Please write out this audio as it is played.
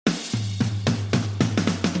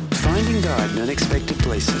Finding God in Unexpected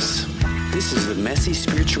Places. This is the Messy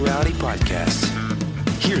Spirituality Podcast.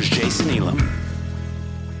 Here's Jason Elam.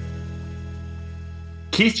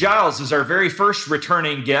 Keith Giles is our very first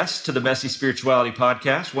returning guest to the Messy Spirituality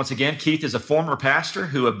Podcast. Once again, Keith is a former pastor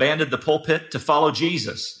who abandoned the pulpit to follow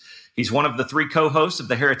Jesus. He's one of the three co-hosts of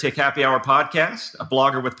the Heretic Happy Hour podcast, a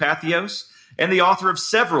blogger with Pathos, and the author of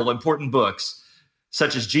several important books,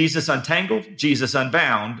 such as Jesus Untangled, Jesus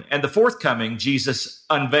Unbound, and the forthcoming Jesus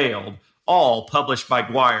Unveiled, all published by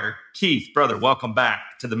Dwyer. Keith, brother, welcome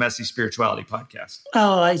back to the Messy Spirituality Podcast.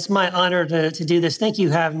 Oh, it's my honor to do this. Thank you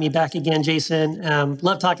for having me back again, Jason.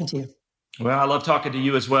 Love talking to you. Well, I love talking to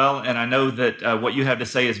you as well, and I know that what you have to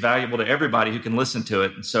say is valuable to everybody who can listen to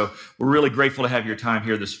it, and so we're really grateful to have your time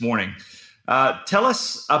here this morning. Tell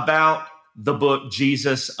us about the book,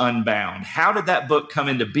 Jesus Unbound. How did that book come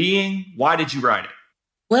into being? Why did you write it?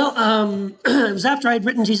 Well, it was after I'd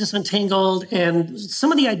written Jesus Untangled, and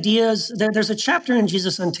some of the ideas, there's a chapter in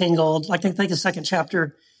Jesus Untangled, like I think the second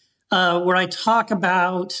chapter, where I talk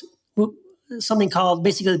about something called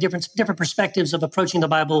basically the different perspectives of approaching the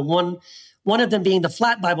Bible. One of them being the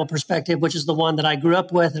flat Bible perspective, which is the one that I grew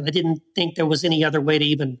up with, and I didn't think there was any other way to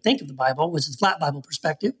even think of the Bible, was the flat Bible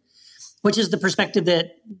perspective, which is the perspective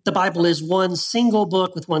that the Bible is one single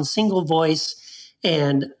book with one single voice,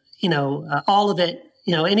 and all of it.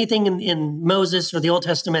 Anything in Moses or the Old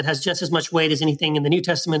Testament has just as much weight as anything in the New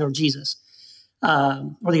Testament or Jesus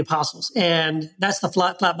or the apostles. And that's the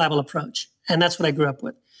flat Bible approach. And that's what I grew up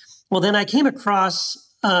with. Well, then I came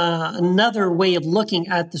across another way of looking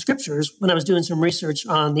at the scriptures when I was doing some research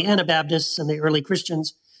on the Anabaptists and the early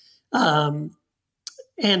Christians. And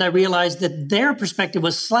I realized that their perspective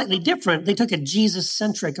was slightly different. They took a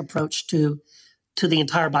Jesus-centric approach to the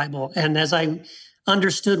entire Bible. And as I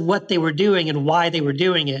understood what they were doing and why they were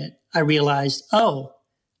doing it, I realized,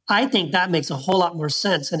 I think that makes a whole lot more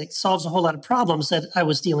sense, and it solves a whole lot of problems that I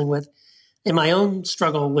was dealing with in my own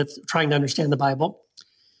struggle with trying to understand the Bible.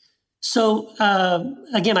 So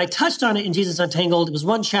again, I touched on it in Jesus Untangled. It was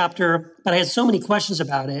one chapter, but I had so many questions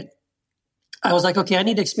about it. I was like, okay, I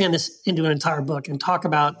need to expand this into an entire book and talk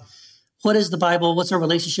about what is the Bible, what's our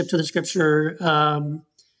relationship to the scripture,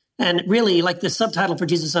 and really, like the subtitle for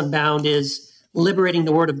Jesus Unbound is liberating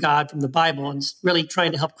the Word of God from the Bible, and really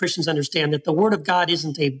trying to help Christians understand that the Word of God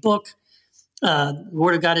isn't a book. The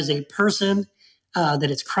Word of God is a person, that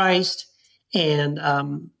it's Christ, and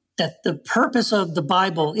that the purpose of the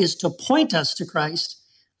Bible is to point us to Christ.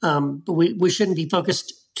 But we shouldn't be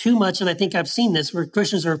focused too much, and I think I've seen this, where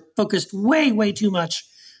Christians are focused way, way too much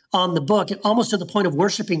on the book, almost to the point of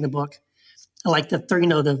worshiping the book, like the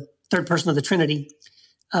third person of the Trinity,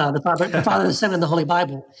 the Father, the Son, and the Holy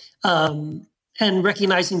Bible. And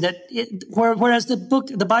recognizing that whereas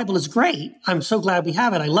the Bible is great, I'm so glad we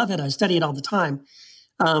have it. I love it. I study it all the time.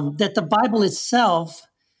 That the Bible itself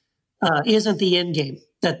isn't the end game.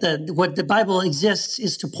 That what the Bible exists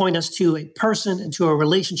is to point us to a person and to a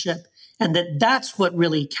relationship, and that's what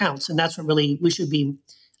really counts, and that's what really we should be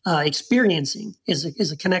experiencing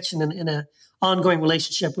is a connection in an ongoing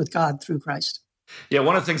relationship with God through Christ. Yeah,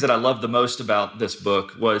 one of the things that I love the most about this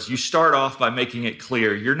book was you start off by making it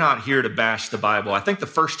clear you're not here to bash the Bible. I think the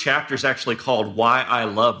first chapter is actually called Why I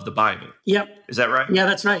Love the Bible. Yep. Is that right? Yeah,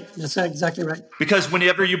 that's right. That's exactly right. Because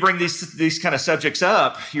whenever you bring these kind of subjects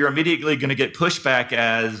up, you're immediately going to get pushback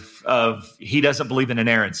of he doesn't believe in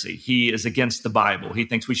inerrancy. He is against the Bible. He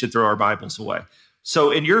thinks we should throw our Bibles away.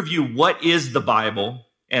 So in your view, what is the Bible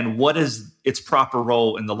and what is its proper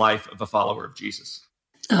role in the life of a follower of Jesus?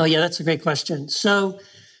 Oh, yeah, that's a great question. So,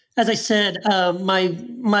 as I said,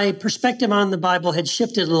 my perspective on the Bible had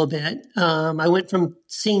shifted a little bit. I went from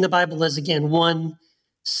seeing the Bible as, again, one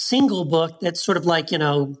single book that's sort of like,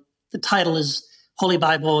 the title is Holy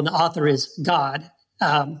Bible and the author is God,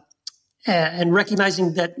 and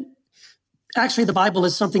recognizing that actually the Bible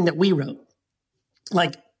is something that we wrote,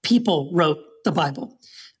 like people wrote the Bible,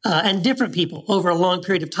 and different people over a long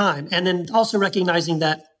period of time. And then also recognizing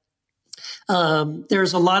that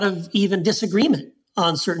there's a lot of even disagreement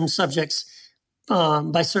on certain subjects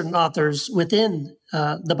by certain authors within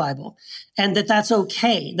the Bible, and that's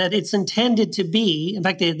okay, that it's intended to be, in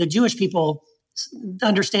fact, the Jewish people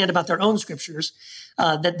understand about their own scriptures,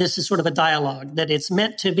 that this is sort of a dialogue, that it's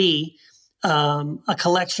meant to be a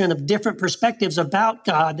collection of different perspectives about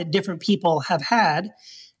God that different people have had,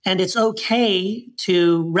 and it's okay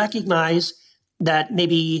to recognize that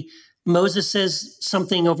maybe Moses says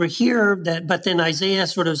something over here, but then Isaiah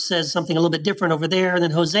sort of says something a little bit different over there. And then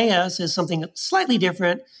Hosea says something slightly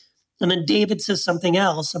different. And then David says something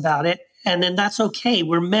else about it. And then that's okay.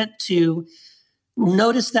 We're meant to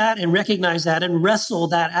notice that and recognize that and wrestle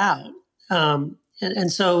that out.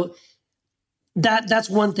 And so That's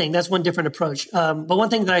one thing. That's one different approach. But one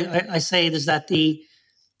thing that I say is that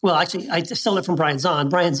actually, I stole it from Brian Zahn.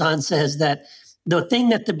 Brian Zahn says that the thing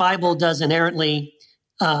that the Bible does inerrantly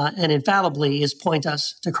and infallibly is point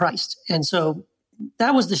us to Christ. And so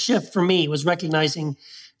that was the shift for me, was recognizing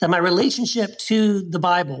that my relationship to the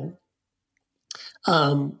Bible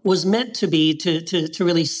was meant to be to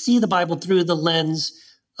really see the Bible through the lens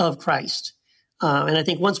of Christ. And I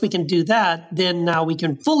think once we can do that, then now we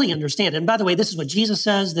can fully understand. And by the way, this is what Jesus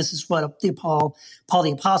says. This is what Paul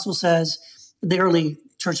the Apostle says. The early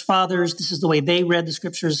church fathers, this is the way they read the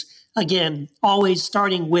scriptures. Again, always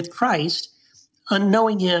starting with Christ,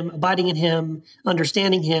 knowing him, abiding in him,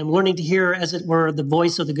 understanding him, learning to hear, as it were, the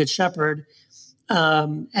voice of the good shepherd.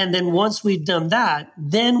 And then once we've done that,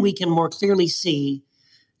 then we can more clearly see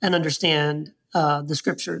and understand the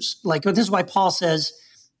scriptures. Like, this is why Paul says,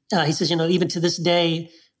 he says, even to this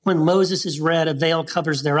day, when Moses is read, a veil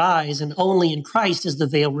covers their eyes, and only in Christ is the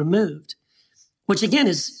veil removed. Which again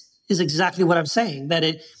is exactly what I'm saying, that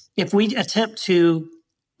if we attempt to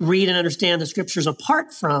read and understand the scriptures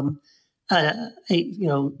apart from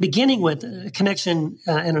beginning with a connection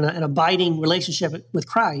and an abiding relationship with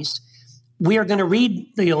Christ, we are going to read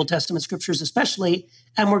the Old Testament scriptures especially,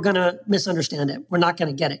 and we're going to misunderstand it. We're not going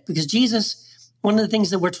to get it. Because Jesus, one of the things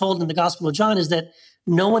that we're told in the Gospel of John is that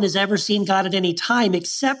no one has ever seen God at any time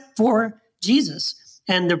except for Jesus.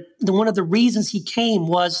 And one of the reasons he came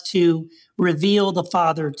was to reveal the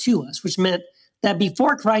Father to us, which meant that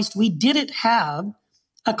before Christ, we didn't have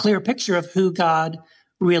a clear picture of who God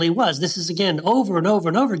really was. This is, again, over and over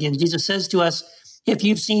and over again. Jesus says to us, if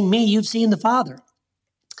you've seen me, you've seen the Father,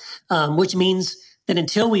 which means that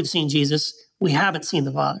until we've seen Jesus, we haven't seen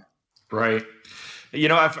the Father. Right.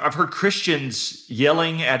 I've heard Christians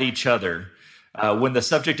yelling at each other when the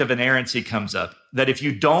subject of inerrancy comes up, that if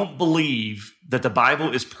you don't believe that the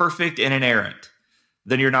Bible is perfect and inerrant,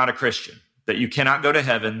 then you're not a Christian, that you cannot go to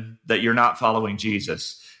heaven, that you're not following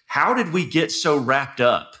Jesus. How did we get so wrapped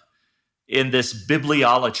up in this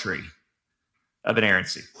bibliolatry of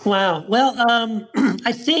inerrancy? Wow. Well,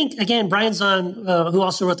 I think, again, Brian Zahn, who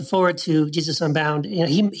also wrote the foreword to Jesus Unbound,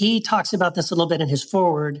 he talks about this a little bit in his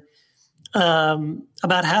foreword,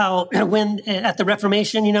 about how when at the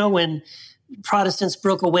Reformation, when Protestants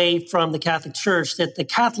broke away from the Catholic Church, that the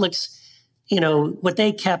Catholics, what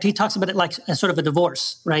they kept, he talks about it like a sort of a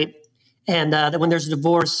divorce, right? And that when there's a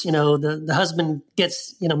divorce, the husband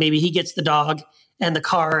gets, maybe he gets the dog and the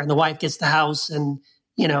car, and the wife gets the house and,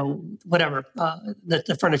 whatever,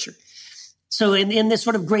 the furniture. So in this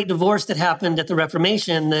sort of great divorce that happened at the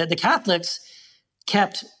Reformation, the Catholics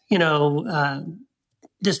kept,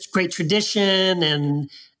 this great tradition and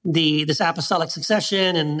this apostolic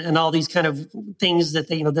succession and all these kind of things that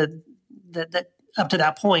they, that up to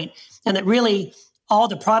that point, and that really all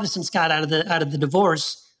the Protestants got out of the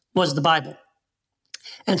divorce was the Bible.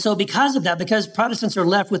 And so because of that, because Protestants are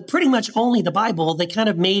left with pretty much only the Bible, they kind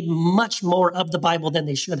of made much more of the Bible than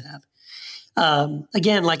they should have.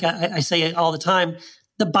 Again, like I say all the time,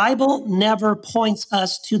 the Bible never points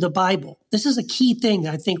us to the Bible. This is a key thing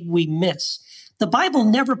that I think we miss. The Bible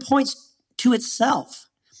never points to itself.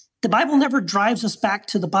 The Bible never drives us back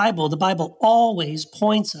to the Bible. The Bible always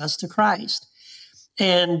points us to Christ.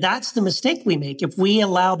 And that's the mistake we make. If we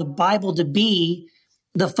allow the Bible to be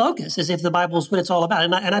the focus, as if the Bible is what it's all about.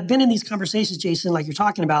 And I've been in these conversations, Jason, like you're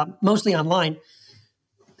talking about, mostly online,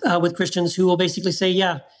 with Christians who will basically say,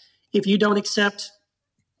 yeah, if you don't accept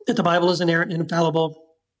that the Bible is inerrant and infallible,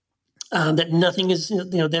 that nothing is,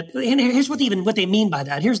 that, and here's what they mean by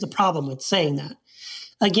that. Here's the problem with saying that.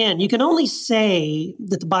 Again, you can only say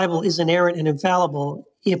that the Bible is inerrant and infallible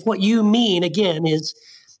if what you mean, again, is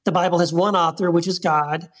the Bible has one author, which is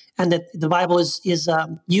God, and that the Bible is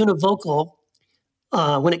univocal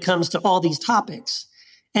when it comes to all these topics.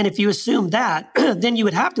 And if you assume that, then you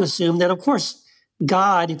would have to assume that, of course,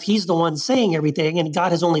 God, if he's the one saying everything and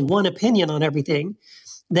God has only one opinion on everything,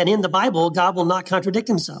 then in the Bible, God will not contradict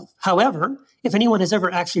himself. However, if anyone has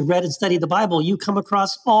ever actually read and studied the Bible, you come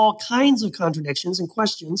across all kinds of contradictions and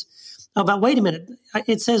questions about, wait a minute,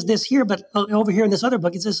 it says this here, but over here in this other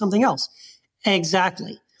book, it says something else.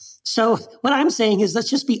 Exactly. So what I'm saying is,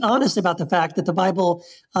 let's just be honest about the fact that the Bible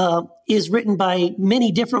is written by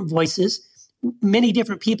many different voices, many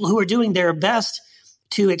different people who are doing their best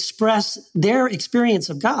to express their experience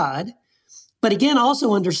of God. But again,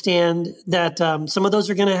 also understand that some of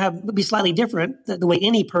those are going to be slightly different, the way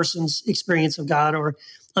any person's experience of God or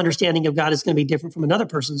understanding of God is going to be different from another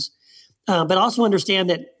person's. But also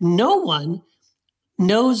understand that no one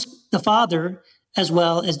knows the Father as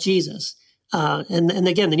well as Jesus. And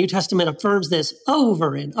again, the New Testament affirms this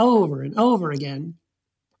over and over and over again.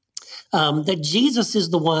 that Jesus is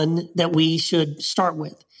the one that we should start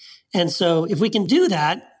with. And so if we can do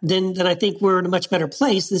that, then I think we're in a much better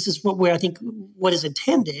place. This is what is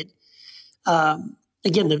intended.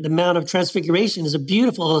 Again, the Mount of Transfiguration is a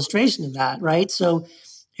beautiful illustration of that, right? So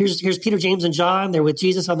here's Peter, James, and John. They're with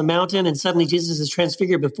Jesus on the mountain, and suddenly Jesus is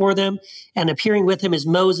transfigured before them, and appearing with him is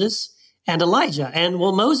Moses and Elijah. And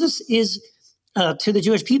Moses is, to the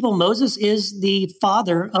Jewish people, Moses is the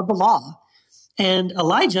father of the law, and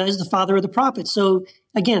Elijah is the father of the prophets. So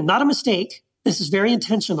again, not a mistake. This is very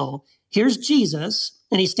intentional. Here's Jesus,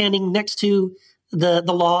 and he's standing next to the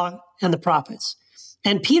law and the prophets.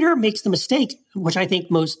 And Peter makes the mistake, which I think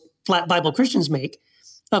most flat Bible Christians make,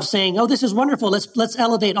 of saying, "Oh, this is wonderful. Let's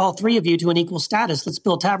elevate all three of you to an equal status. Let's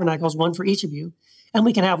build tabernacles, one for each of you, and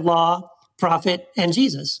we can have law, prophet, and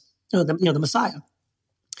Jesus, the Messiah."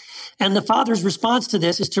 And the Father's response to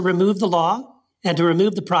this is to remove the law and to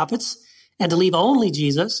remove the prophets and to leave only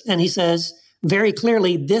Jesus. And he says very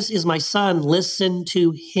clearly, "This is my son, listen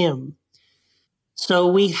to him." So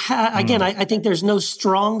we again, I think there's no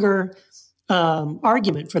stronger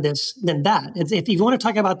argument for this than that. If you want to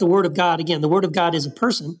talk about the Word of God, again, the Word of God is a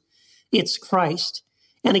person. It's Christ.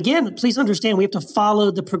 And again, please understand, we have to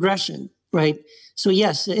follow the progression, right? So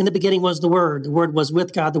yes, in the beginning was the Word. The Word was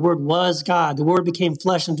with God. The Word was God. The Word became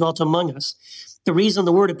flesh and dwelt among us. The reason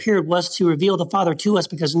the Word appeared was to reveal the Father to us,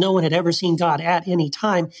 because no one had ever seen God at any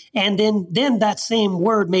time. And then that same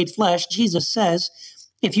Word made flesh, Jesus says,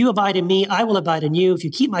 "If you abide in me, I will abide in you. If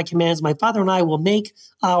you keep my commands, my Father and I will make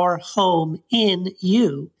our home in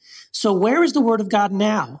you." So where is the Word of God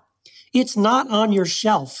now? It's not on your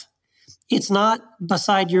shelf. It's not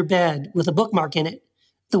beside your bed with a bookmark in it.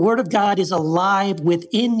 The Word of God is alive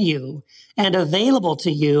within you and available to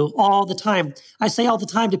you all the time. I say all the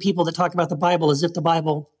time to people that talk about the Bible as if the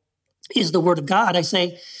Bible is the Word of God. I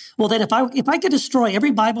say, well, then if I could destroy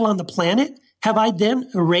every Bible on the planet, have I then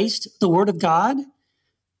erased the Word of God?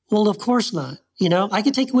 Well, of course not. I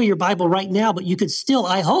could take away your Bible right now, but you could still,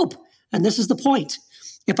 I hope, and this is the point,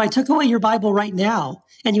 if I took away your Bible right now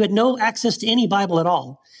and you had no access to any Bible at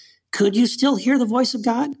all, could you still hear the voice of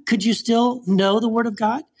God? Could you still know the Word of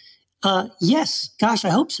God? Yes. Gosh, I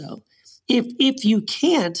hope so. If you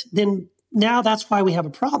can't, then now that's why we have a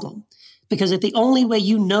problem. Because if the only way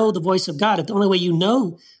you know the voice of God, if the only way you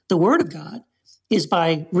know the Word of God is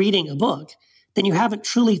by reading a book, then you haven't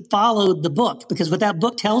truly followed the book. Because what that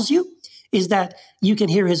book tells you is that you can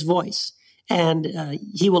hear his voice and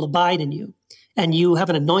he will abide in you. And you have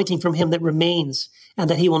an anointing from him that remains, and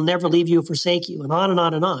that he will never leave you or forsake you, and on and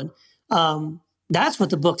on and on. That's what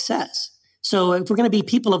the book says. So if we're going to be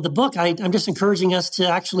people of the book, I'm just encouraging us to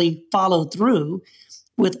actually follow through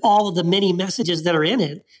with all of the many messages that are in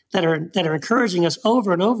it, that are encouraging us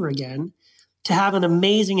over and over again to have an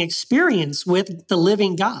amazing experience with the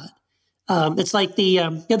living God. It's like the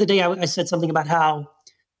other day I said something about how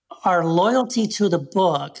our loyalty to the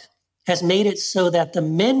book has made it so that the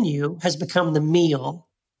menu has become the meal,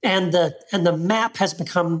 and the map has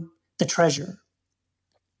become the treasure.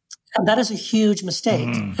 And that is a huge mistake.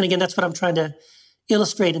 And again, that's what I'm trying to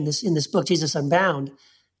illustrate in this book, Jesus Unbound.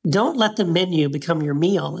 Don't let the menu become your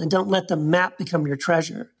meal, and don't let the map become your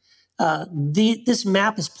treasure. This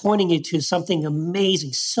map is pointing you to something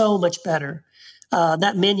amazing, so much better.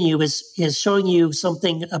 That menu is showing you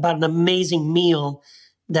something about an amazing meal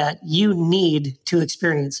that you need to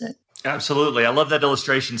experience it. Absolutely. I love that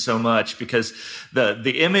illustration so much, because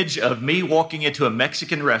the image of me walking into a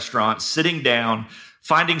Mexican restaurant, sitting down,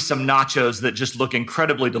 finding some nachos that just look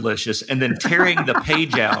incredibly delicious, and then tearing the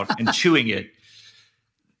page out and chewing it,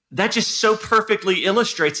 that just so perfectly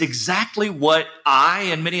illustrates exactly what I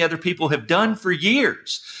and many other people have done for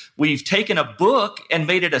years. We've taken a book and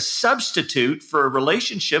made it a substitute for a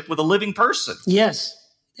relationship with a living person. Yes.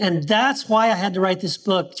 And that's why I had to write this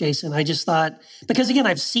book, Jason. I just thought, because again,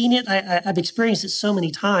 I've seen it, I've experienced it so many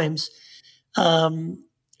times. And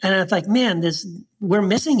I was like, man, we're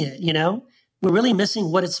missing it, We're really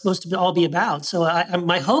missing what it's supposed to all be about. So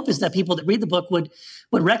my hope is that people that read the book would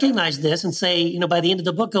recognize this and say, by the end of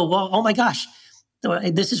the book, go, well, oh my gosh,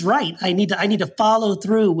 this is right. I need to follow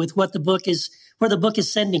through with what the book is, where the book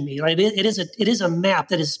is sending me. Right? It is a map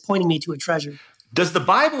that is pointing me to a treasure. Does the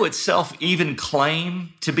Bible itself even claim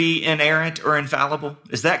to be inerrant or infallible?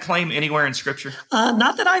 Is that claim anywhere in Scripture?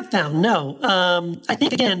 Not that I've found, no. I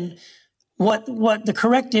think, again, what the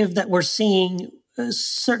corrective that we're seeing,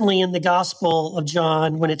 certainly in the Gospel of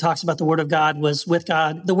John, when it talks about the Word of God was with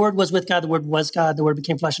God, the Word was with God, the Word was God, the Word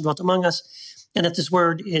became flesh and dwelt among us, and that this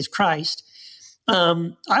Word is Christ.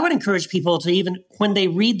 I would encourage people to, even when they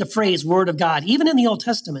read the phrase Word of God, even in the Old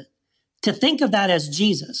Testament, to think of that as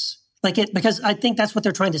Jesus. Because I think that's what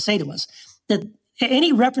they're trying to say to us. That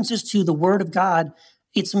any references to the Word of God,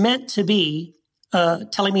 it's meant to be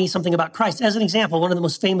telling me something about Christ. As an example, one of the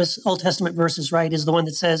most famous Old Testament verses, right, is the one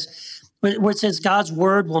that says, where it says, God's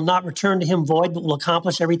word will not return to him void, but will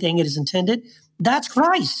accomplish everything it is intended. That's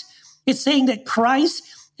Christ. It's saying that Christ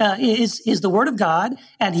is the word of God,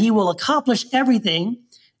 and he will accomplish everything,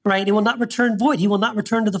 right? It will not return void. He will not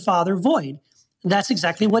return to the Father void. That's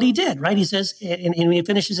exactly what he did, right? He says, and when he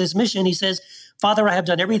finishes his mission, he says, Father, I have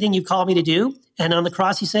done everything you called me to do. And on the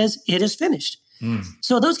cross, he says, it is finished.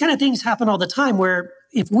 So those kind of things happen all the time, where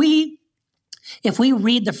if we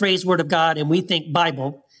read the phrase word of God and we think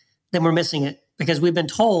Bible, then we're missing it, because we've been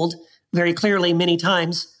told very clearly many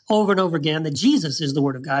times over and over again that Jesus is the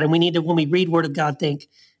word of God. And we need to, when we read word of God, think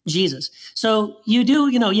Jesus. So you do,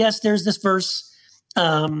 yes, there's this verse,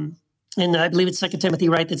 and I believe it's 2 Timothy,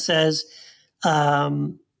 right, that says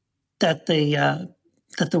that the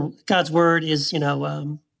God's word is,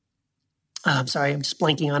 I'm sorry, I'm just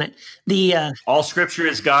blanking on it. All scripture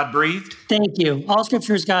is God-breathed? Thank you. All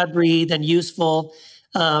scripture is God-breathed and useful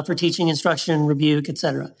for teaching, instruction, rebuke,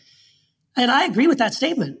 etc. And I agree with that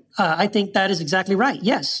statement. I think that is exactly right.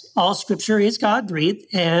 Yes, all scripture is God-breathed,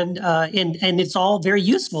 and it's all very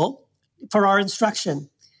useful for our instruction.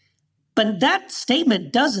 But that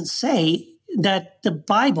statement doesn't say that the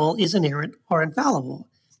Bible is inerrant or infallible.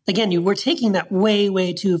 Again, we're taking that way,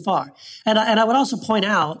 way too far. And I would also point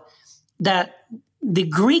out that the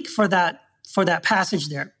Greek for that passage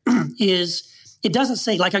there is, it doesn't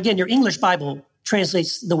say, like, again, your English Bible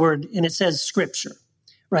translates the word and it says scripture,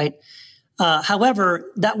 right?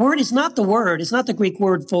 However, that word is not it's not the Greek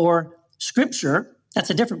word for scripture. That's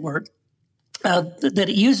a different word. That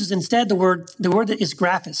it uses instead the word that is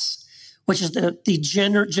graphis, which is the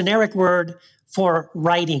generic word for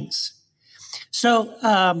writings. So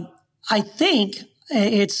I think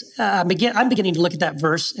I'm beginning to look at that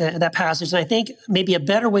verse, that passage, and I think maybe a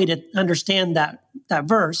better way to understand that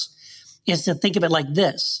verse is to think of it like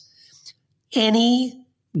this: any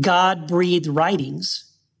God-breathed writings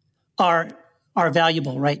are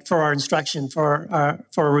valuable, right, for our instruction, for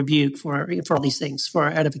a rebuke, for all these things, for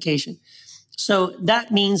our edification. So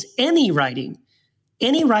that means any writings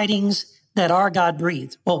that are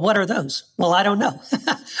God-breathed. Well, what are those? Well, I don't know.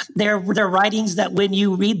 They're writings that when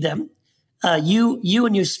you read them, you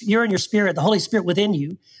and your spirit, the Holy Spirit within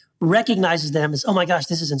you, recognizes them as, oh my gosh,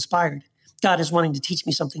 this is inspired. God is wanting to teach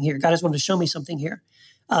me something here. God is wanting to show me something here.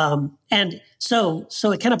 And so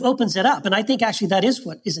it kind of opens it up. And I think actually that is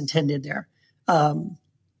what is intended there.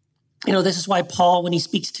 This is why Paul, when he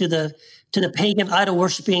speaks to the pagan idol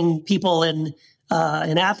worshiping people in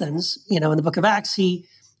Athens, in the book of Acts, he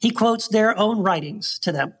quotes their own writings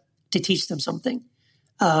to them to teach them something.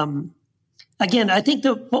 Again, I think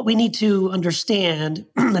that what we need to understand,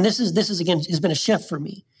 and this is again, has been a shift for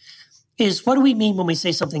me, is what do we mean when we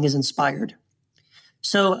say something is inspired?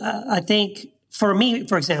 So I think for me,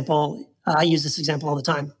 for example, I use this example all the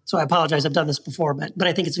time. So I apologize, I've done this before, but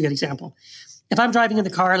I think it's a good example. If I'm driving in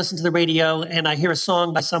the car, I listen to the radio, and I hear a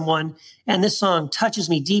song by someone, and this song touches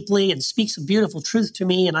me deeply and speaks a beautiful truth to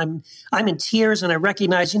me, and I'm in tears, and I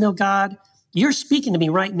recognize, God, you're speaking to me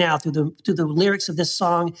right now through the lyrics of this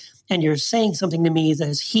song, and you're saying something to me that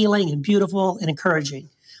is healing and beautiful and encouraging.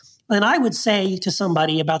 And I would say to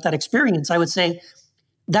somebody about that experience, I would say,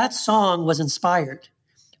 that song was inspired.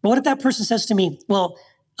 But what if that person says to me, well,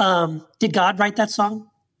 did God write that song?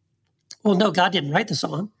 Well, no, God didn't write the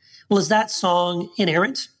song. Well, is that song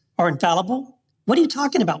inerrant or infallible? What are you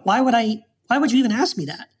talking about? Why would you even ask me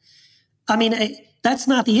that? I mean, that's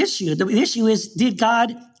not the issue. The issue is, did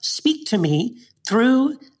God speak to me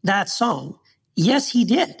through that song? Yes, he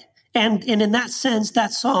did. And in that sense,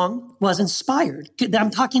 that song was inspired. I'm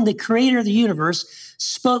talking the creator of the universe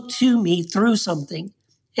spoke to me through something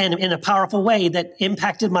and in a powerful way that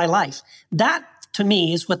impacted my life. That, to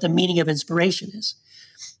me, is what the meaning of inspiration is.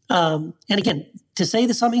 And again, to say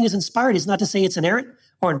that something is inspired is not to say it's inerrant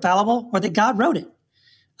or infallible or that God wrote it.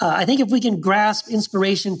 I think if we can grasp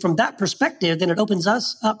inspiration from that perspective, then it opens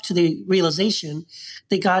us up to the realization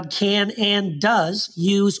that God can and does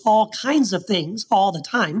use all kinds of things all the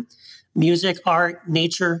time: music, art,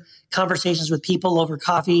 nature, conversations with people over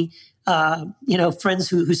coffee, friends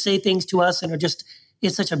who say things to us and are just,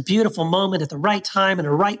 it's such a beautiful moment at the right time and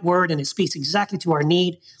the right word, and it speaks exactly to our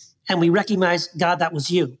need. And we recognize, God, that was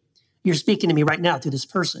you. You're speaking to me right now through this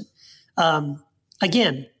person.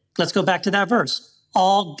 Again, let's go back to that verse.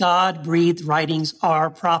 All God-breathed writings are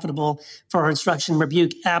profitable for our instruction and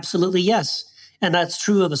rebuke. Absolutely, yes. And that's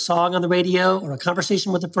true of a song on the radio or a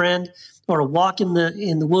conversation with a friend or a walk in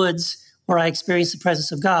the woods where I experience the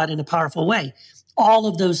presence of God in a powerful way. all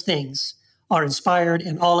of those things are inspired,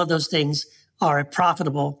 and all of those things are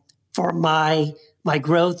profitable for my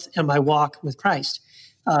growth and my walk with Christ.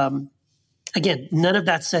 Again, none of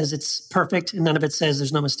that says it's perfect, and none of it says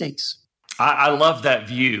there's no mistakes. I love that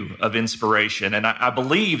view of inspiration, and I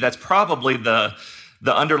believe that's probably the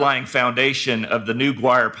underlying foundation of the New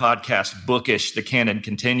Guire podcast, Bookish, The Canon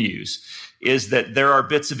Continues, is that there are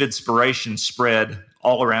bits of inspiration spread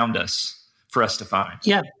all around us for us to find.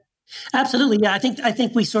 Yeah, absolutely. Yeah, I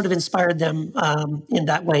think we sort of inspired them in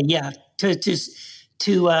that way. Yeah,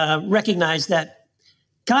 to recognize that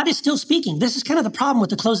God is still speaking. This is kind of the problem with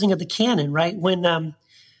the closing of the canon, right?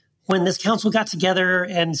 When this council got together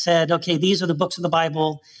and said, okay, these are the books of the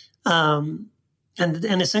Bible, and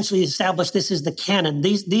essentially established this is the canon.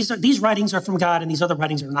 These writings are from God, and these other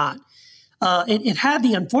writings are not. It had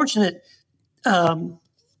the unfortunate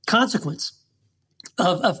consequence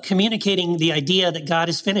of communicating the idea that God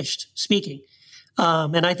is finished speaking.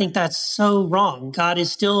 And I think that's so wrong. God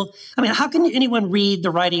is still, how can anyone read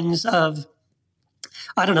the writings of,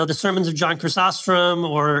 I don't know, the sermons of John Chrysostom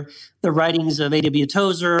or the writings of A.W.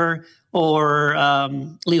 Tozer or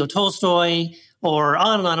Leo Tolstoy or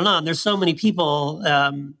on and on and on. There's so many people,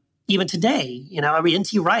 even today,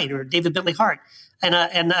 N.T. Wright or David Bentley Hart. And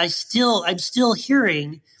I'm still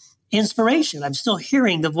hearing inspiration. I'm still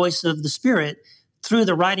hearing the voice of the Spirit through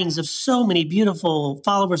the writings of so many beautiful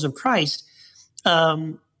followers of Christ.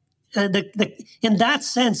 In that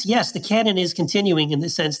sense, yes, the canon is continuing in the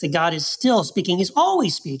sense that God is still speaking. He's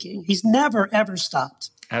always speaking. He's never, ever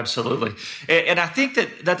stopped. Absolutely. And I think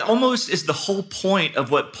that almost is the whole point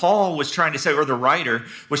of what Paul was trying to say, or the writer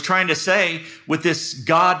was trying to say with this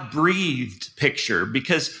God-breathed picture.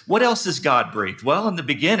 Because what else is God-breathed? Well, in the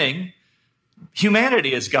beginning,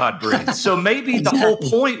 humanity is God-breathed. So maybe Exactly. The whole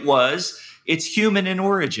point was it's human in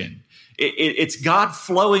origin. It's God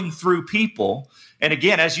flowing through people. And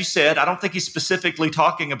again, as you said, I don't think he's specifically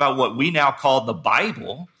talking about what we now call the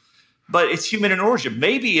Bible, but it's human in origin.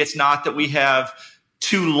 Maybe it's not that we have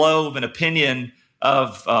too low of an opinion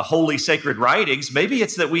of holy, sacred writings. Maybe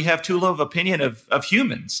it's that we have too low of opinion of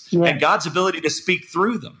humans and God's ability to speak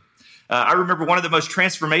through them. I remember one of the most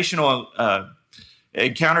transformational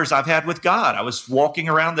encounters I've had with God. I was walking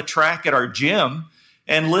around the track at our gym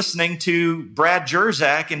and listening to Brad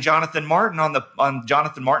Jerzak and Jonathan Martin on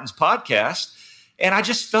Jonathan Martin's podcast. And I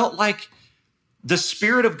just felt like the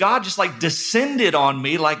Spirit of God just like descended on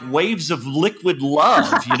me like waves of liquid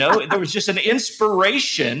love. There was just an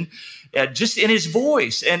inspiration just in his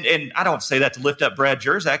voice. And I don't say that to lift up Brad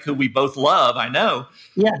Jerzak, who we both love, I know.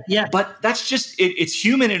 Yeah. But that's just, it's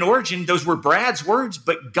human in origin. Those were Brad's words,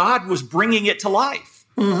 but God was bringing it to life.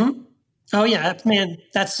 Mm-hmm. Oh, yeah, man,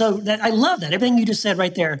 I love that. Everything you just said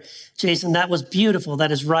right there, Jason, that was beautiful. That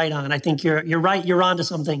is right on. I think you're right. You're onto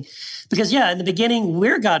something. Because, in the beginning,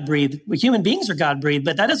 we're God-breathed. Human beings are God-breathed,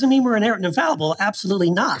 but that doesn't mean we're inerrant and infallible. Absolutely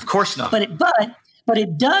not. Of course not. But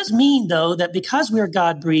it does mean, though, that because we are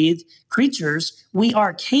God-breathed creatures, we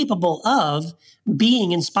are capable of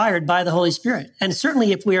being inspired by the Holy Spirit. And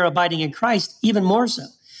certainly if we are abiding in Christ, even more so.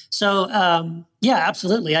 So,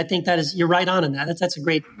 absolutely. I think you're right on in that. That's a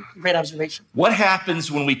great observation. What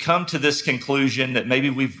happens when we come to this conclusion that maybe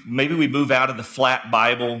we move out of the flat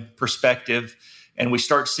Bible perspective and we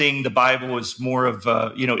start seeing the Bible as more of,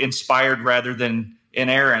 inspired rather than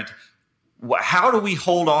inerrant? How do we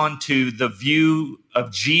hold on to the view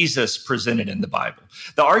of Jesus presented in the Bible?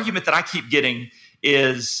 The argument that I keep getting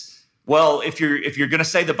is, well, if you're going to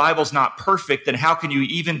say the Bible's not perfect, then how can you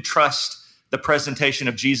even trust the presentation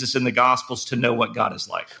of Jesus in the Gospels to know what God is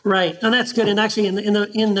like? Right, and that's good. And actually,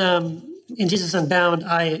 in Jesus Unbound,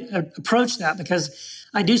 I approach that because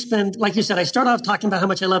I do spend, like you said, I start off talking about how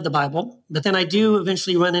much I love the Bible, but then I do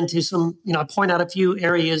eventually run into some, I point out a few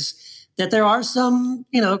areas that there are some,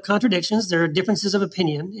 contradictions. There are differences of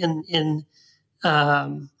opinion in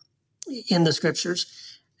the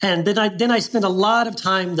Scriptures, and then I spend a lot of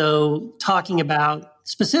time though talking about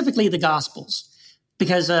specifically the Gospels.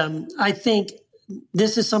 Because I think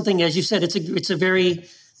this is something, as you said, it's a very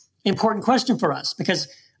important question for us. Because,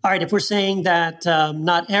 all right, if we're saying that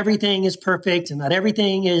not everything is perfect and not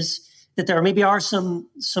everything is, that there maybe are some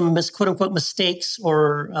quote unquote mistakes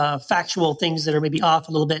or factual things that are maybe off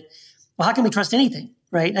a little bit, well, how can we trust anything,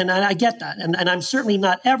 right? And I get that. And I'm certainly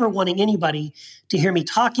not ever wanting anybody to hear me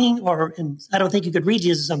talking, and I don't think you could read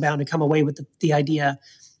Jesus Unbound and come away with the idea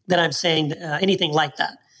that I'm saying anything like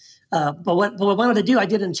that. But what I wanted to do, I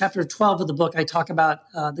did in chapter 12 of the book, I talk about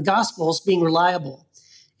the Gospels being reliable.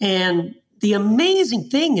 And the amazing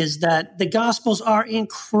thing is that the Gospels are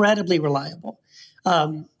incredibly reliable.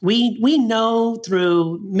 We know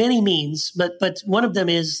through many means, but one of them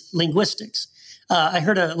is linguistics. I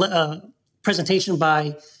heard a presentation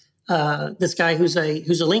by this guy who's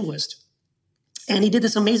a linguist, and he did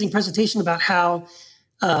this amazing presentation about how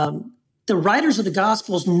the writers of the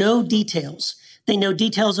Gospels know details. They know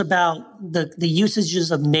details about the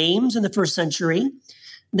usages of names in the first century.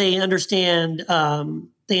 They understand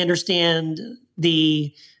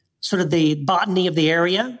the sort of the botany of the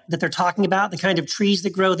area that they're talking about, the kind of trees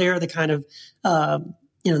that grow there, the kind of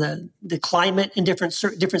the climate in different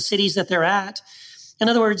cities that they're at. In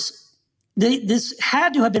other words, this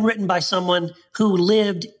had to have been written by someone who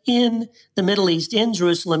lived in the Middle East, in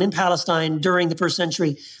Jerusalem, in Palestine during the first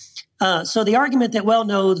century. So the argument that, well,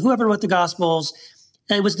 no, whoever wrote the Gospels,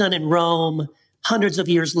 it was done in Rome hundreds of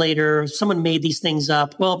years later, someone made these things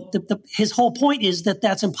up. Well, his whole point is that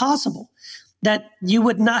that's impossible, that you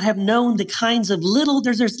would not have known the kinds of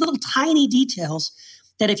there's little tiny details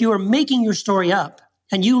that if you were making your story up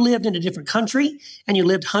and you lived in a different country and you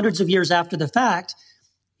lived hundreds of years after the fact,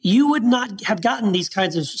 you would not have gotten these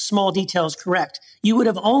kinds of small details correct. You would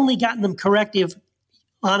have only gotten them correct if,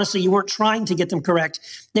 honestly, you weren't trying to get them correct.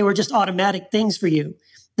 They were just automatic things for you,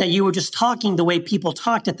 that you were just talking the way people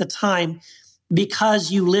talked at the time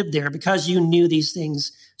because you lived there, because you knew these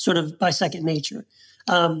things sort of by second nature.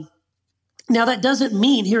 Now, that doesn't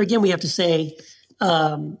mean, here again, we have to say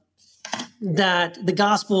that the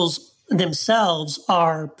Gospels themselves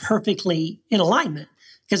are perfectly in alignment.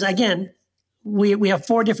 Because again, we have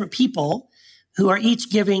four different people who are each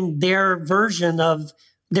giving their version of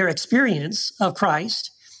their experience of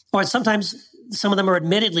Christ, or sometimes some of them are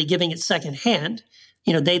admittedly giving it secondhand.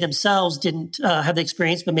 They themselves didn't have the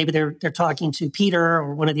experience, but maybe they're talking to Peter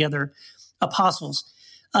or one of the other apostles.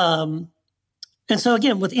 And so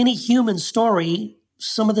again, with any human story,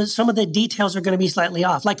 some of the details are going to be slightly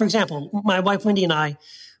off. Like, for example, my wife Wendy and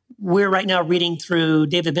we're right now reading through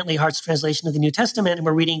David Bentley Hart's translation of the New Testament, and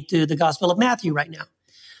we're reading through the Gospel of Matthew right now.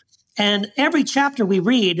 And every chapter we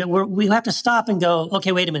read, we have to stop and go,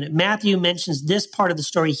 okay, wait a minute. Matthew mentions this part of the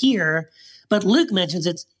story here, but Luke mentions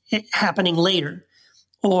it happening later.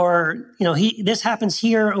 Or, this happens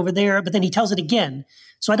here, over there, but then he tells it again.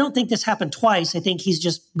 So I don't think this happened twice. I think he's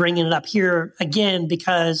just bringing it up here again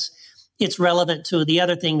because it's relevant to the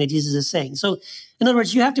other thing that Jesus is saying. So in other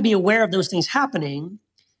words, you have to be aware of those things happening.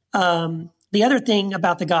 The other thing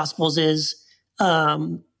about the Gospels is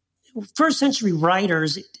first century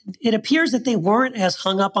writers, it appears that they weren't as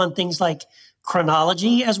hung up on things like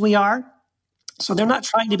chronology as we are. So they're not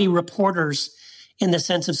trying to be reporters in the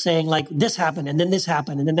sense of saying, like, this happened, and then this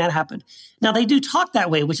happened, and then that happened. Now, they do talk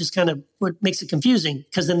that way, which is kind of what makes it confusing,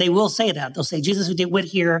 because then they will say that. They'll say, Jesus went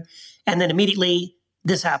here, and then immediately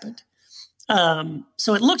this happened.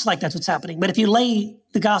 So it looks like that's what's happening. But if you lay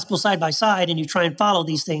the gospel side by side and you try and follow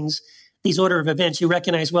these things, these order of events, you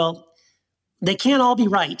recognize, well, they can't all be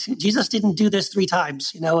right. Jesus didn't do this 3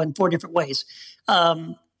 times, in 4 different ways.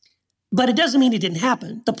 But it doesn't mean it didn't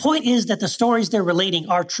happen. The point is that the stories they're relating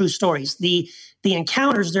are true stories. The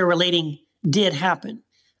encounters they're relating did happen.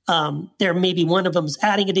 There may be one of them's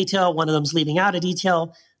adding a detail, one of them's leaving out a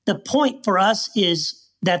detail. The point for us is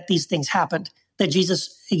that these things happened, that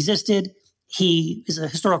Jesus existed. He is a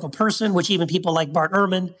historical person, which even people like Bart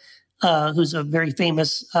Ehrman, who's a very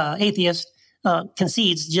famous atheist,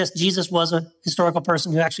 concedes just Jesus was a historical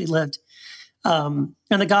person who actually lived. And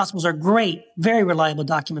the Gospels are great, very reliable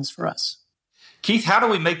documents for us. Keith, how do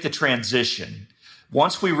we make the transition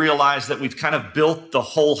once we realize that we've kind of built the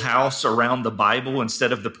whole house around the Bible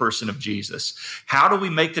instead of the person of Jesus? How do we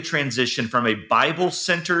make the transition from a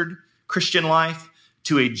Bible-centered Christian life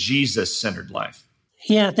to a Jesus-centered life?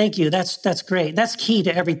 Yeah, thank you. That's great. That's key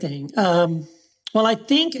to everything. Well, I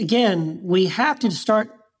think, again, we have to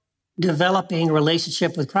start developing a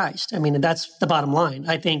relationship with Christ. I mean, that's the bottom line.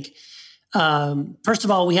 I think, first of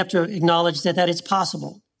all, we have to acknowledge that it's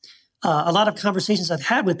possible. A lot of conversations I've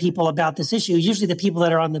had with people about this issue, usually the people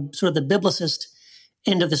that are on the sort of the biblicist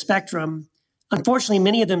end of the spectrum, unfortunately,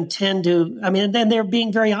 many of them tend to, and then they're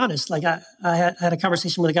being very honest. Like I had a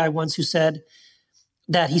conversation with a guy once who said,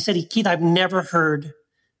 Keith, I've never heard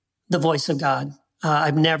the voice of God.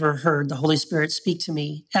 I've never heard the Holy Spirit speak to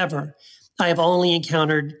me, ever. I have only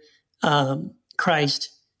encountered Christ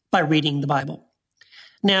by reading the Bible.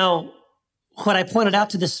 Now, what I pointed out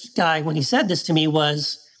to this guy when he said this to me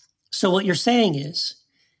was, so what you're saying is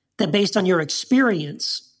that based on your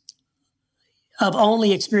experience of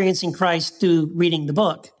only experiencing Christ through reading the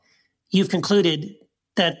book, you've concluded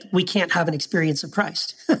that we can't have an experience of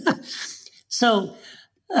Christ. So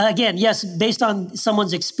again, yes, based on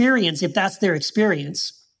someone's experience, if that's their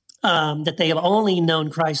experience, that they have only known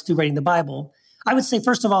Christ through reading the Bible, I would say,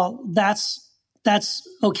 first of all, that's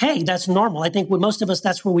okay. That's normal. I think with most of us,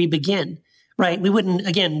 that's where we begin. right?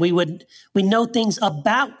 We know things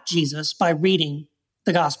about Jesus by reading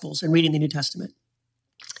the Gospels and reading the New Testament.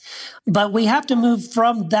 But we have to move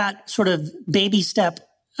from that sort of baby step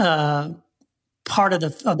part of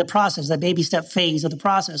the process, that baby step phase of the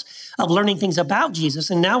process of learning things about Jesus.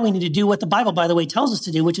 And now we need to do what the Bible, by the way, tells us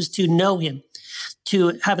to do, which is to know him,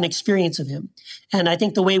 to have an experience of him. And I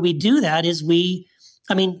think the way we do that is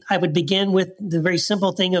I would begin with the very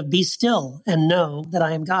simple thing of be still and know that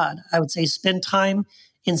I am God. I would say spend time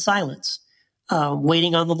in silence,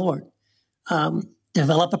 waiting on the Lord,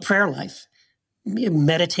 develop a prayer life,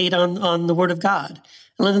 meditate on the Word of God.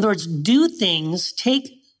 In other words, do things,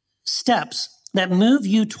 take steps that move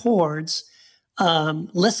you towards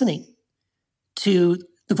listening to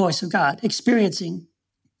the voice of God, experiencing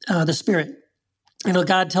the Spirit.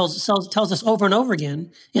 God tells us over and over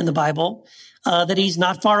again in the Bible that he's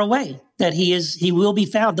not far away, that he will be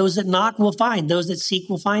found. Those that knock will find. Those that seek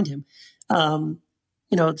will find him.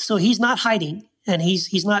 So he's not hiding, and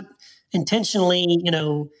he's not intentionally,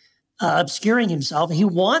 obscuring himself. He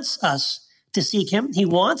wants us to seek him. He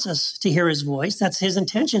wants us to hear his voice. That's his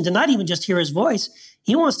intention, to not even just hear his voice.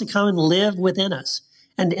 He wants to come and live within us,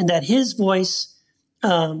 and that his voice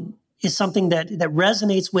is something that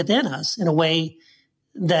resonates within us in a way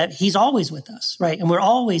that he's always with us, right? And we're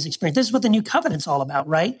always experiencing. This is what the new covenant's all about,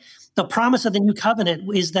 right? The promise of the new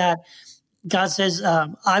covenant is that God says,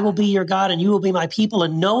 I will be your God and you will be my people,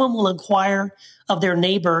 and no one will inquire of their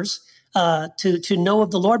neighbors to know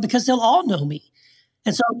of the Lord, because they'll all know me.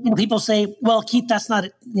 And so people say, well, Keith, that's not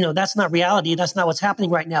reality. That's not what's happening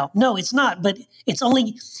right now. No, it's not, but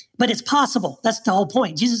it's possible. That's the whole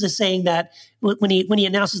point. Jesus is saying that when he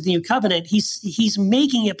announces the new covenant, he's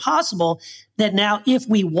making it possible that now if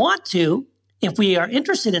we want to, if we are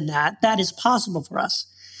interested in that is possible for us,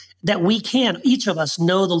 that we can, each of us,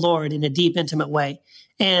 know the Lord in a deep, intimate way.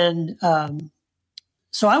 And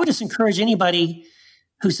so I would just encourage anybody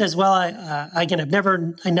who says, well, I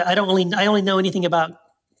only know anything about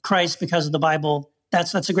Christ because of the Bible.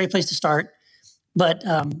 That's a great place to start. But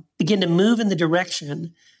begin to move in the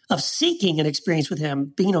direction of seeking an experience with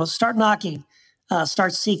him. Start knocking,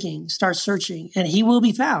 start seeking, start searching, and he will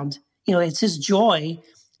be found. It's his joy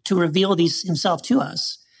to reveal himself to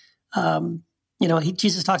us.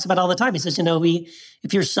 Jesus talks about it all the time. He says,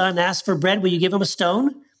 if your son asks for bread, will you give him a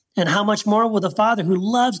stone? And how much more will the Father, who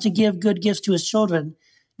loves to give good gifts to his children,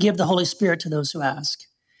 give the Holy Spirit to those who ask?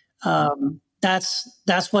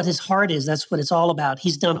 That's what his heart is. That's what it's all about.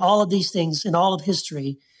 He's done all of these things in all of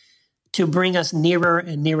history to bring us nearer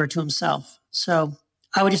and nearer to himself. So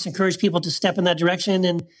I would just encourage people to step in that direction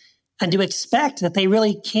and to expect that they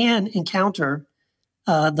really can encounter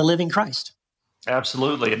the living Christ.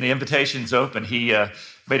 Absolutely. And the invitation's open. He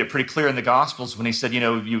made it pretty clear in the Gospels when he said,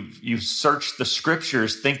 you search the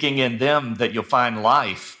scriptures thinking in them that you'll find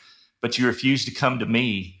life, but you refuse to come to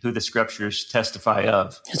me, who the scriptures testify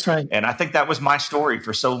of. That's right. And I think that was my story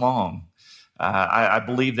for so long. I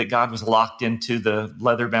believe that God was locked into the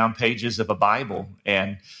leather-bound pages of a Bible.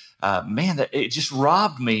 And it just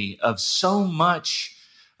robbed me of so much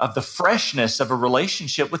of the freshness of a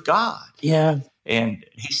relationship with God. Yeah. And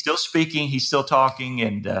he's still speaking, he's still talking.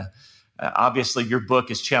 And obviously your book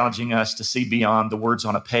is challenging us to see beyond the words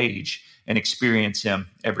on a page and experience him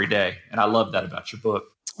every day. And I love that about your book.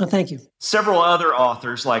 Well, thank you. Several other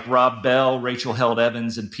authors like Rob Bell, Rachel Held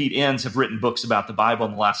Evans, and Pete Enns have written books about the Bible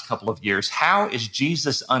in the last couple of years. How is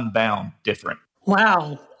Jesus Unbound different?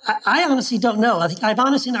 Wow. I honestly don't know. I've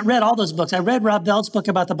honestly not read all those books. I read Rob Bell's book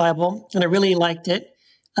about the Bible, and I really liked it.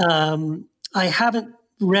 I haven't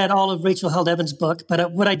read all of Rachel Held Evans' book,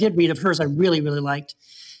 but what I did read of hers, I really, really liked.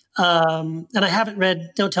 And I haven't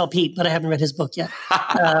read Don't Tell Pete, but I haven't read his book yet.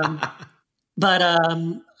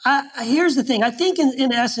 Here's the thing. I think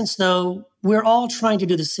in essence, though, we're all trying to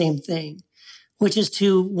do the same thing, which is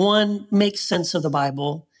to, one, make sense of the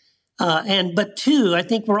Bible. But two, I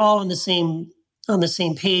think we're all on the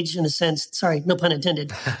same page in a sense. Sorry, no pun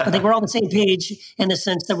intended. I think we're all on the same page in the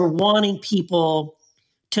sense that we're wanting people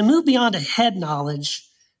to move beyond a head knowledge,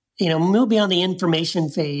 move beyond the information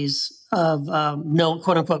phase of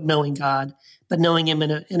quote unquote knowing God, but knowing him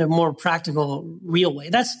in a more practical, real way.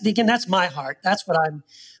 That's my heart. That's what I'm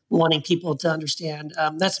wanting people to understand.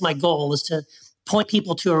 That's my goal, is to point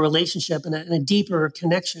people to a relationship and a deeper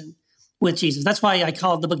connection with Jesus. That's why I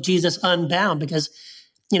called the book Jesus Unbound, because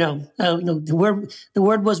the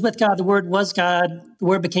Word was with God, the Word was God, the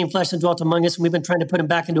Word became flesh and dwelt among us, and we've been trying to put him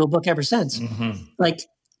back into a book ever since. Mm-hmm.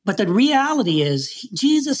 But the reality is,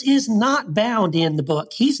 Jesus is not bound in the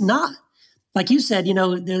book. He's not. Like you said,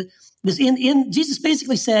 Jesus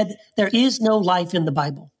basically said there is no life in the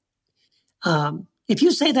Bible. if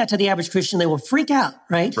you say that to the average Christian, they will freak out,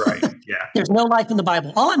 right? Right, yeah. There's no life in the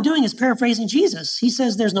Bible. All I'm doing is paraphrasing Jesus. He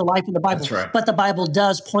says there's no life in the Bible. That's right. But the Bible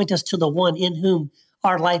does point us to the one in whom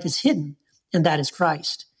our life is hidden, and that is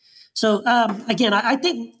Christ. So again, I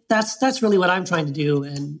think that's really what I'm trying to do.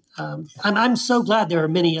 And I'm so glad there are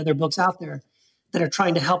many other books out there that are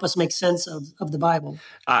trying to help us make sense of the Bible.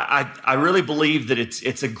 I really believe that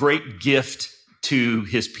it's a great gift to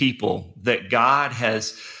his people that God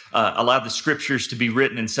has allowed the scriptures to be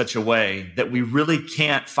written in such a way that we really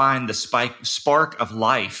can't find the spark of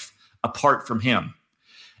life apart from him.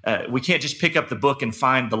 We can't just pick up the book and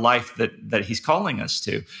find the life that he's calling us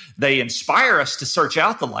to. They inspire us to search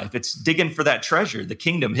out the life. It's digging for that treasure, the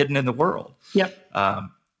kingdom hidden in the world. Yep.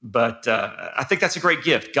 But I think that's a great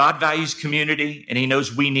gift. God values community, and he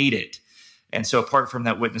knows we need it. And so apart from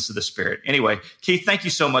that witness of the Spirit. Anyway, Keith, thank you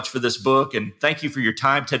so much for this book, and thank you for your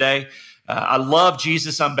time today. I love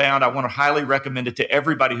Jesus Unbound. I want to highly recommend it to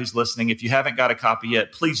everybody who's listening. If you haven't got a copy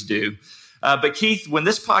yet, please do. But Keith, when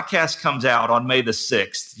this podcast comes out on May the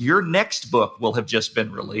 6th, your next book will have just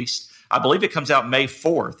been released. I believe it comes out May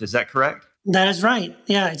 4th. Is that correct? That is right.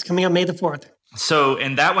 Yeah, it's coming out May the 4th. So,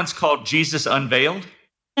 and that one's called Jesus Unveiled?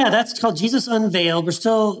 Yeah, that's called Jesus Unveiled. We're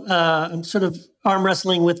still, I'm sort of arm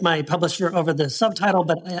wrestling with my publisher over the subtitle,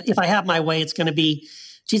 but if I have my way, it's going to be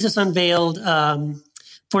Jesus Unveiled,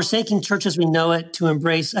 Forsaking Church as We Know It to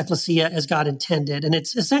Embrace Ecclesia as God Intended. And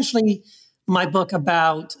it's essentially my book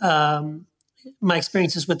about my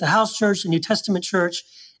experiences with the house church, the New Testament church.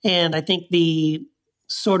 And I think the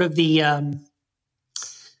summary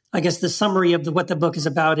of what the book is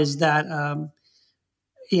about is that,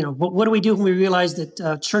 what do we do when we realize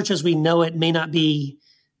that church as we know it may not be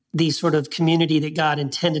the sort of community that God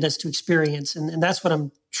intended us to experience? And that's what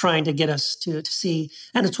I'm trying to get us to see.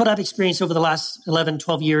 And it's what I've experienced over the last 11,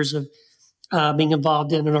 12 years of being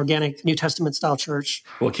involved in an organic New Testament style church.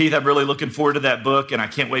 Well, Keith, I'm really looking forward to that book, and I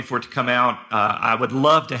can't wait for it to come out. I would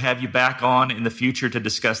love to have you back on in the future to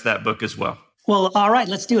discuss that book as well. Well, all right,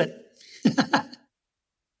 let's do it.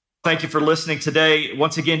 Thank you for listening today.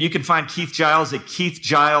 Once again, you can find Keith Giles at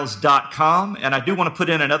keithgiles.com. And I do want to put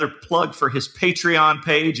in another plug for his Patreon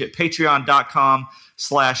page at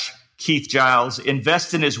patreon.com/Keith Giles.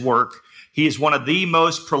 Invest in his work. He is one of the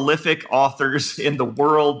most prolific authors in the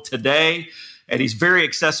world today, and he's very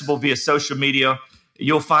accessible via social media.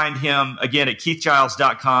 You'll find him, again, at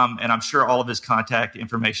keithgiles.com, and I'm sure all of his contact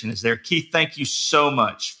information is there. Keith, thank you so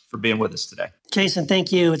much for being with us today. Jason,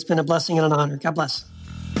 thank you. It's been a blessing and an honor. God bless.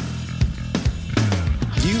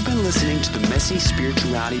 You've been listening to the Messy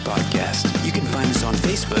Spirituality Podcast. You can find us on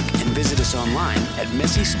Facebook and visit us online at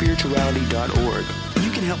messyspirituality.org.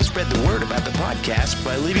 You can help spread the word about the podcast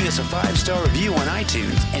by leaving us a 5-star review on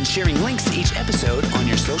iTunes and sharing links to each episode on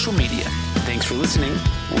your social media. Thanks for listening.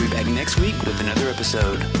 We'll be back next week with another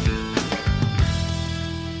episode.